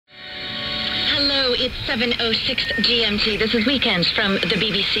So it's 7:06 GMT. This is Weekends from the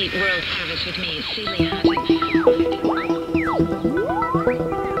BBC World Service with me, Celia.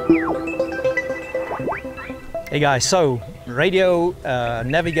 Hey guys, so radio,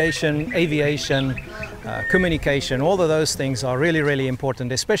 navigation, aviation, communication, all of those things are really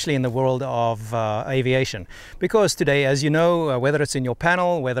important, especially in the world of aviation. Because today, as you know, whether it's in your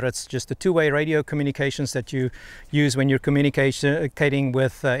panel, whether it's just the two-way radio communications that you use when you're communicating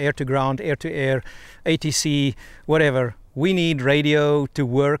with air-to-ground, air-to-air, ATC, whatever, we need radio to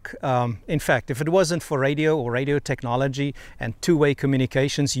work. In fact, if it wasn't for radio or radio technology and two-way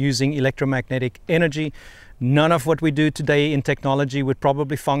communications using electromagnetic energy, none of what we do today in technology would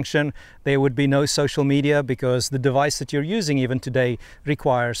probably function. There would be no social media because the device that you're using even today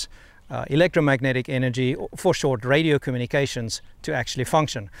requires electromagnetic energy, for short, radio communications, to actually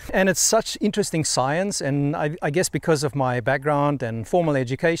function. And it's such interesting science, and I guess because of my background and formal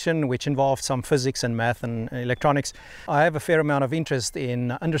education, which involved some physics and math and electronics, I have a fair amount of interest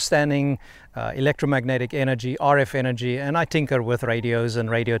in understanding electromagnetic energy, RF energy, and I tinker with radios and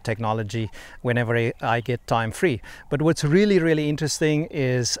radio technology whenever I get time free. But what's really interesting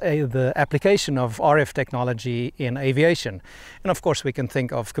is the application of RF technology in aviation. And of course we can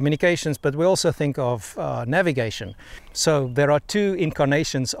think of communications, but we also think of navigation. So there are two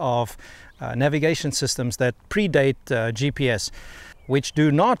incarnations of navigation systems that predate GPS, which do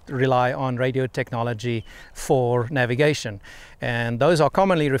not rely on radio technology for navigation. And those are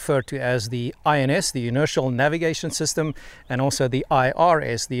commonly referred to as the INS, the Inertial Navigation System, and also the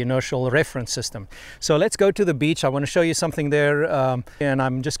IRS, the Inertial Reference System. So let's go to the beach. I want to show you something there, and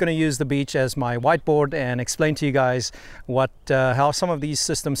I'm just going to use the beach as my whiteboard and explain to you guys how some of these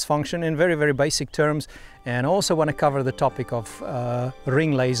systems function in very basic terms. And I also want to cover the topic of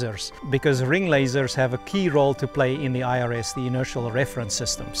ring lasers, because ring lasers have a key role to play in the IRS, the Inertial Reference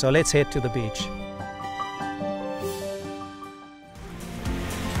System. So let's head to the beach.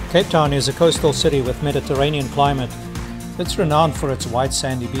 Cape Town is a coastal city with Mediterranean climate. It's renowned for its white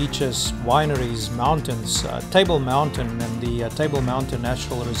sandy beaches, wineries, mountains, Table Mountain and the Table Mountain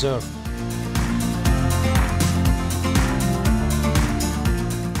National Reserve.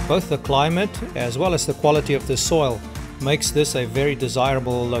 Both the climate as well as the quality of the soil makes this a very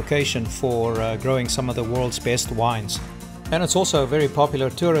desirable location for growing some of the world's best wines. And it's also a very popular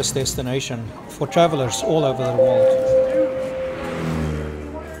tourist destination for travelers all over the world.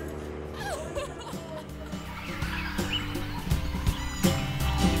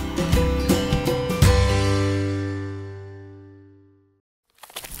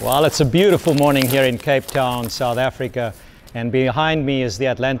 Well, it's a beautiful morning here in Cape Town, South Africa, and behind me is the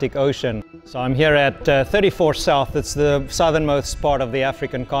Atlantic Ocean. So I'm here at 34 South, it's the southernmost part of the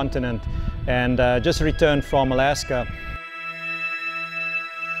African continent, and just returned from Alaska.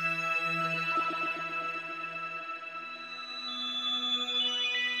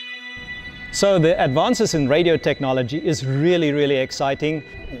 So the advances in radio technology is really exciting.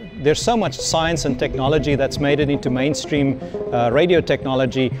 There's so much science and technology that's made it into mainstream radio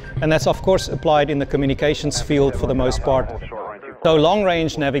technology, and that's of course applied in the communications field for the most part. So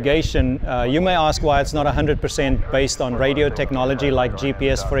long-range navigation, you may ask why it's not 100% based on radio technology like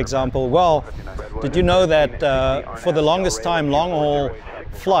GPS, for example. Well, did you know that for the longest time, long-haul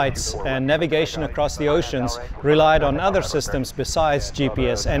flights and navigation across the oceans relied on other systems besides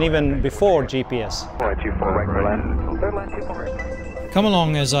GPS, and even before GPS. Come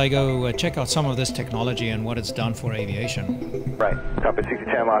along as I go check out some of this technology and what it's done for aviation. Right, copy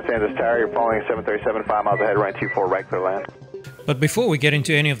 6010 Los Angeles Tower, you're following 737, 5 miles ahead, runway 24, right, clear land. But before we get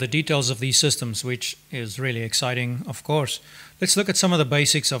into any of the details of these systems, which is really exciting, of course, let's look at some of the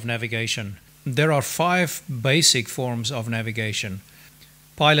basics of navigation. There are 5 basic forms of navigation.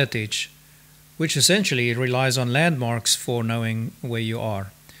 Pilotage, which essentially relies on landmarks for knowing where you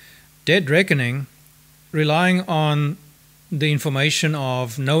are. Dead reckoning, relying on the information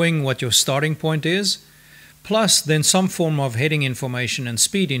of knowing what your starting point is, plus then some form of heading information and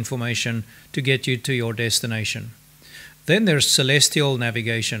speed information to get you to your destination. Then there's celestial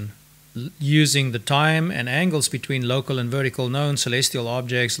navigation, using the time and angles between local and vertical known celestial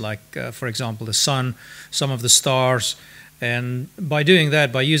objects like, for example, the sun, some of the stars. And by doing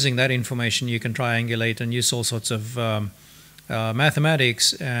that, by using that information, you can triangulate and use all sorts of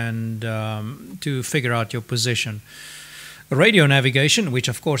mathematics and to figure out your position. Radio navigation, which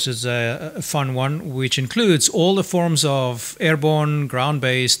of course is a fun one, which includes all the forms of airborne,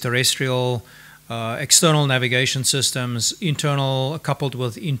 ground-based, terrestrial, external navigation systems, internal coupled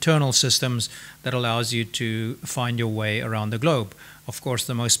with internal systems that allows you to find your way around the globe. Of course,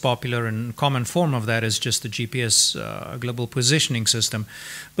 the most popular and common form of that is just the GPS global positioning system.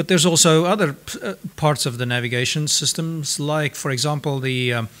 But there's also other parts of the navigation systems, like, for example,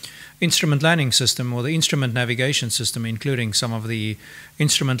 the instrument landing system or the instrument navigation system, including some of the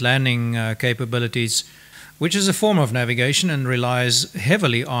instrument landing capabilities, which is a form of navigation and relies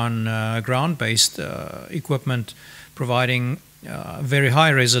heavily on ground-based equipment, providing very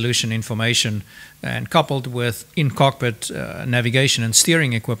high resolution information, and coupled with in-cockpit navigation and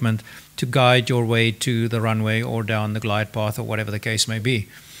steering equipment to guide your way to the runway or down the glide path or whatever the case may be.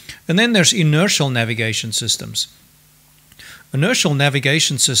 And then there's inertial navigation systems. Inertial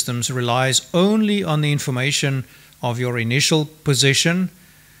navigation systems relies only on the information of your initial position,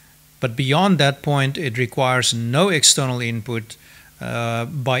 but beyond that point it requires no external input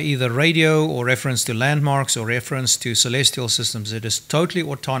by either radio or reference to landmarks or reference to celestial systems. It is totally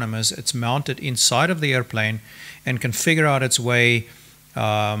autonomous. It's mounted inside of the airplane and can figure out its way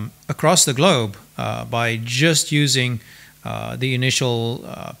across the globe by just using the initial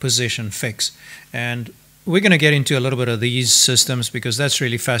position fix. And we're going to get into a little bit of these systems because that's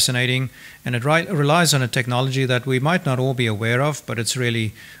really fascinating, and it relies on a technology that we might not all be aware of, but it's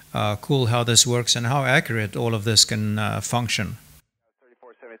really cool how this works and how accurate all of this can function.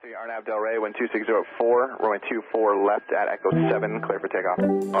 3473 RNAV Del Rey, wind 2604, runway 24 left at Echo 7, clear for takeoff.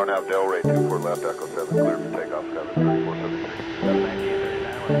 RNAV Del Rey, 24 left, Echo 7, clear for takeoff,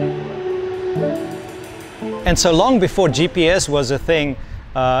 73473. And so long before GPS was a thing,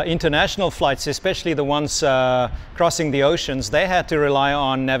 international flights, especially the ones crossing the oceans, they had to rely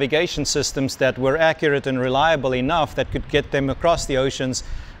on navigation systems that were accurate and reliable enough that could get them across the oceans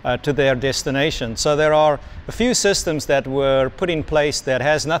to their destination. So there are a few systems that were put in place that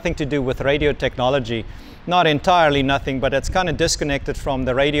has nothing to do with radio technology. Not entirely nothing, but it's kind of disconnected from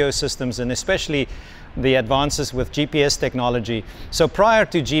the radio systems and especially the advances with GPS technology. So prior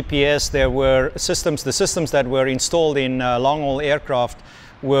to GPS, there were systems, the systems that were installed in long-haul aircraft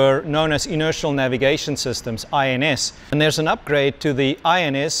were known as Inertial Navigation Systems, INS. And there's an upgrade to the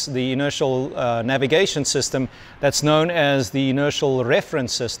INS, the Inertial Navigation System, that's known as the Inertial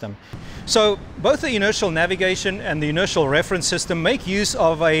Reference System. So both the Inertial Navigation and the Inertial Reference System make use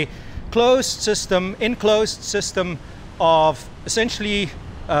of a closed system, enclosed system of essentially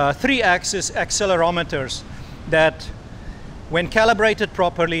 3-axis accelerometers that, when calibrated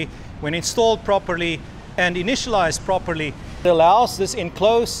properly, when installed properly, and initialized properly, it allows this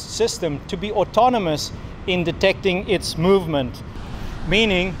enclosed system to be autonomous in detecting its movement,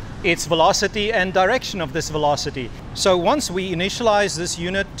 meaning its velocity and direction of this velocity. So once we initialize this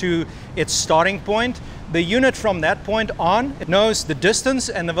unit to its starting point, the unit from that point on, it knows the distance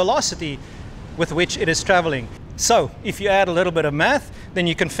and the velocity with which it is traveling. So if you add a little bit of math, then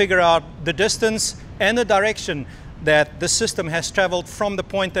you can figure out the distance and the direction that the system has traveled from the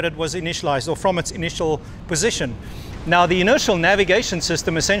point that it was initialized, or from its initial position. Now, the Inertial Navigation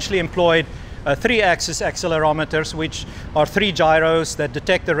System essentially employed 3-axis accelerometers, which are 3 gyros that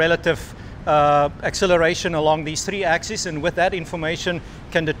detect the relative acceleration along these 3 axes, and with that information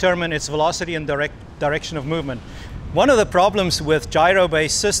can determine its velocity and direction of movement. One of the problems with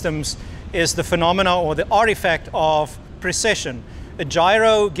gyro-based systems is the phenomena or the artifact of precession. A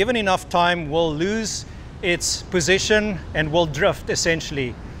gyro, given enough time, will lose its position and will drift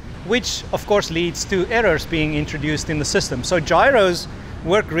essentially, which of course leads to errors being introduced in the system. So gyros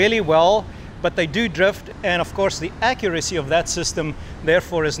work really well, but they do drift, and of course the accuracy of that system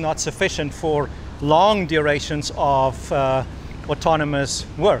therefore is not sufficient for long durations of autonomous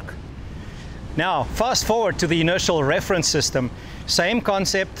work. Now, fast forward to the Inertial Reference System. Same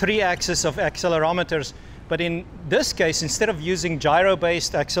concept, 3 axes of accelerometers, but in this case, instead of using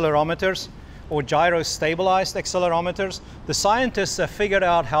gyro-based accelerometers or gyro-stabilized accelerometers, the scientists have figured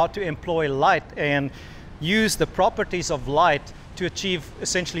out how to employ light and use the properties of light to achieve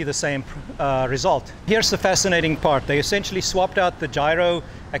essentially the same result. Here's the fascinating part. They essentially swapped out the gyro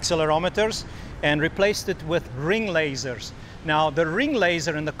accelerometers and replaced it with ring lasers. Now, the ring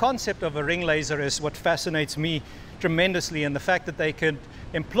laser and the concept of a ring laser is what fascinates me tremendously, and the fact that they could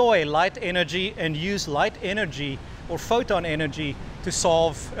employ light energy and use light energy or photon energy to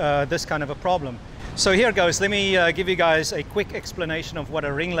solve this kind of a problem. So here goes. Let me give you guys a quick explanation of what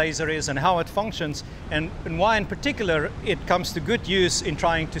a ring laser is and how it functions, and why in particular it comes to good use in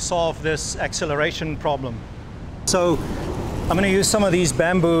trying to solve this acceleration problem. So I'm going to use some of these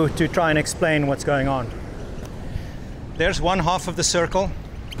bamboo to try and explain what's going on. There's one half of the circle.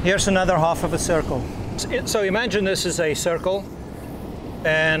 Here's another half of a circle. So imagine this is a circle,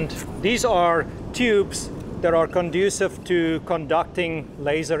 and these are tubes that are conducive to conducting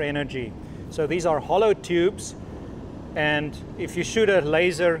laser energy. So these are hollow tubes and if you shoot a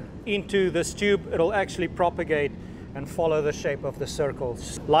laser into this tube, it'll actually propagate and follow the shape of the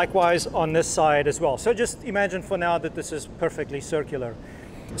circles. Likewise on this side as well. So just imagine for now that this is perfectly circular.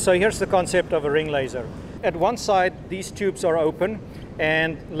 So here's the concept of a ring laser. At one side, these tubes are open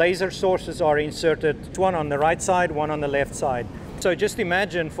and laser sources are inserted, one on the right side, one on the left side. So just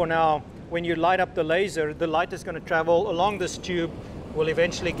imagine for now, when you light up the laser, the light is going to travel along this tube, will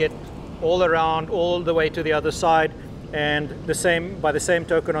eventually get all around, all the way to the other side. And by the same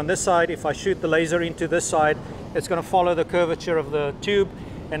token on this side, if I shoot the laser into this side, it's going to follow the curvature of the tube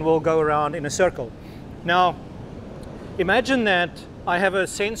and will go around in a circle. Now, imagine that I have a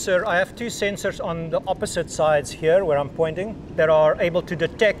sensor, I have two sensors on the opposite sides here where I'm pointing that are able to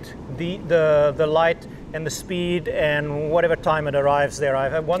detect the light and the speed and whatever time it arrives there. I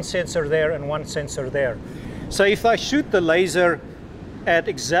have one sensor there and one sensor there. So if I shoot the laser at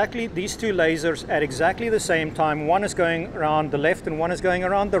exactly these two lasers at exactly the same time, one is going around the left and one is going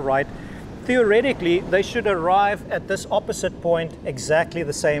around the right, theoretically they should arrive at this opposite point exactly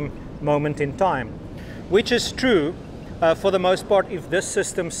the same moment in time, which is true for the most part if this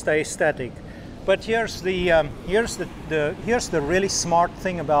system stays static. But here's the really smart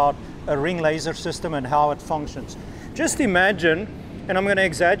thing about a ring laser system and how it functions. Just imagine, and I'm going to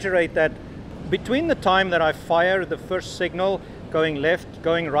exaggerate that, between the time that I fire the first signal going left,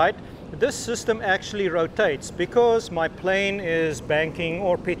 going right, this system actually rotates because my plane is banking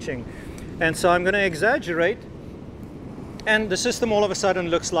or pitching. And so I'm going to exaggerate, and the system all of a sudden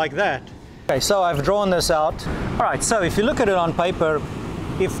looks like that. Okay, so I've drawn this out. All right, so if you look at it on paper,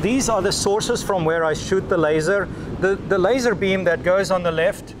 if these are the sources from where I shoot the laser, the laser beam that goes on the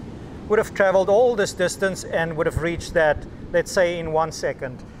left would have traveled all this distance and would have reached that, let's say, in 1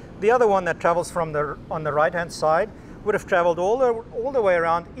 second. The other one that travels from on the right-hand side would have traveled all the way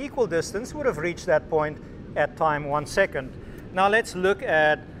around equal distance, would have reached that point at time 1 second. Now let's look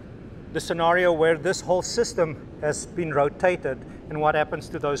at the scenario where this whole system has been rotated and what happens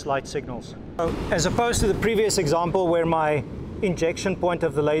to those light signals. So, as opposed to the previous example where my injection point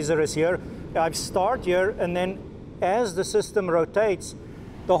of the laser is here, I start here, and then as the system rotates,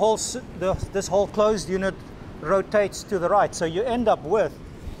 this whole closed unit rotates to the right. So you end up with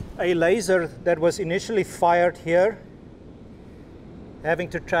a laser that was initially fired here, having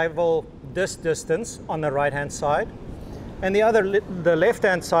to travel this distance on the right hand side, and the left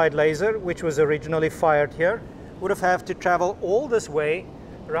hand side laser, which was originally fired here, would have had to travel all this way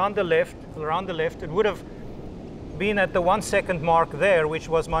around the left. It would have been at the 1 second mark there, which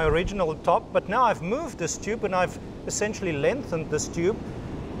was my original top, but now I've moved this tube and I've essentially lengthened this tube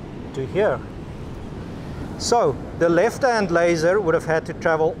to here. So the left hand laser would have had to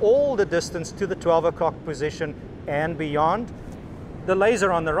travel all the distance to the 12 o'clock position and beyond. The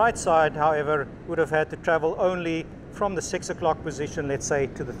laser on the right side, however, would have had to travel only from the 6 o'clock position, let's say,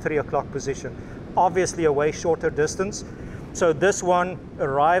 to the 3 o'clock position. Obviously a way shorter distance. So this one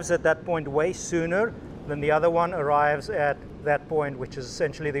arrives at that point way sooner than the other one arrives at that point, which is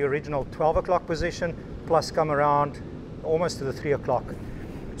essentially the original 12 o'clock position, plus come around almost to the 3 o'clock.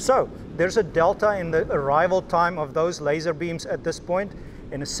 So there's a delta in the arrival time of those laser beams at this point,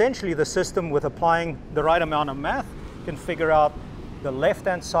 and essentially the system, with applying the right amount of math, can figure out the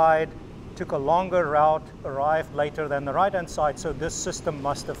left-hand side took a longer route, arrived later than the right-hand side, so this system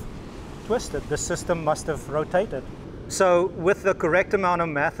must have twisted, this system must have rotated. So with the correct amount of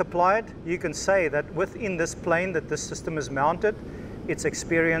math applied, you can say that within this plane that this system is mounted, it's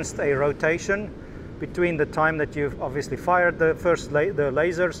experienced a rotation between the time that you've obviously fired the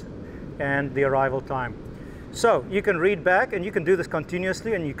lasers and the arrival time. So you can read back, and you can do this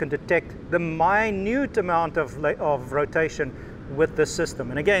continuously, and you can detect the minute amount of rotation with this system.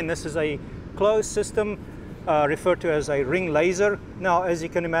 And again, this is a closed system referred to as a ring laser. Now, as you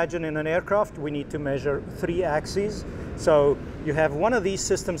can imagine, in an aircraft, we need to measure 3 axes. So you have one of these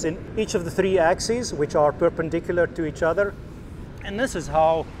systems in each of the 3 axes, which are perpendicular to each other. And this is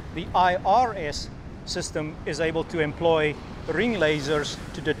how the IRS system is able to employ ring lasers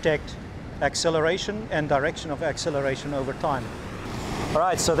to detect acceleration and direction of acceleration over time. All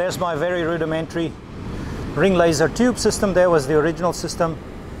right, so there's my very rudimentary ring laser tube system. There was the original system,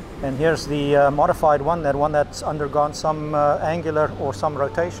 and here's the modified one, that one that's undergone some angular or some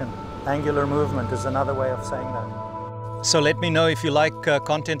rotation. Angular movement is another way of saying that. So let me know if you like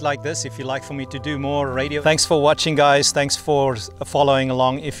content like this, if you like for me to do more radio. Thanks for watching, guys. Thanks for following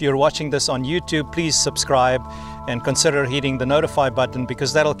along. If you're watching this on YouTube, please subscribe and consider hitting the notify button,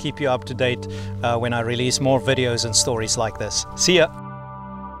 because that'll keep you up to date when I release more videos and stories like this. See ya.